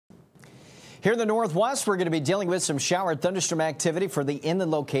Here in the Northwest, we're going to be dealing with some shower thunderstorm activity for the inland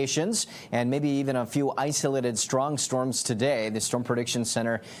locations and maybe even a few isolated strong storms today. The Storm Prediction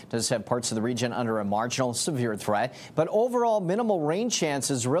Center does have parts of the region under a marginal severe threat, but overall minimal rain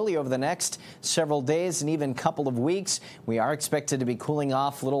chances really over the next several days and even couple of weeks. We are expected to be cooling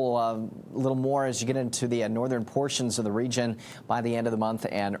off a little more as you get into the northern portions of the region by the end of the month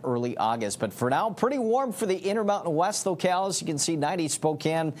and early August. But for now, pretty warm for the Intermountain West locales. You can see 90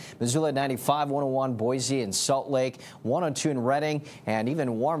 Spokane, Missoula 95, 101 Boise and Salt Lake, 102 in Redding, and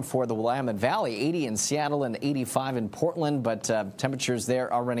even warm for the Willamette Valley, 80 in Seattle and 85 in Portland. But temperatures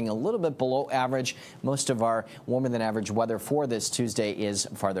there are running a little bit below average. Most of our warmer than average weather for this Tuesday is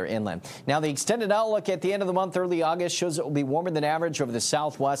farther inland. Now, the extended outlook at the end of the month, early August, shows it will be warmer than average over the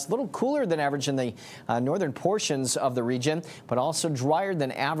southwest, a little cooler than average in the northern portions of the region, but also drier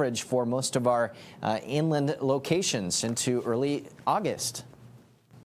than average for most of our inland locations into early August.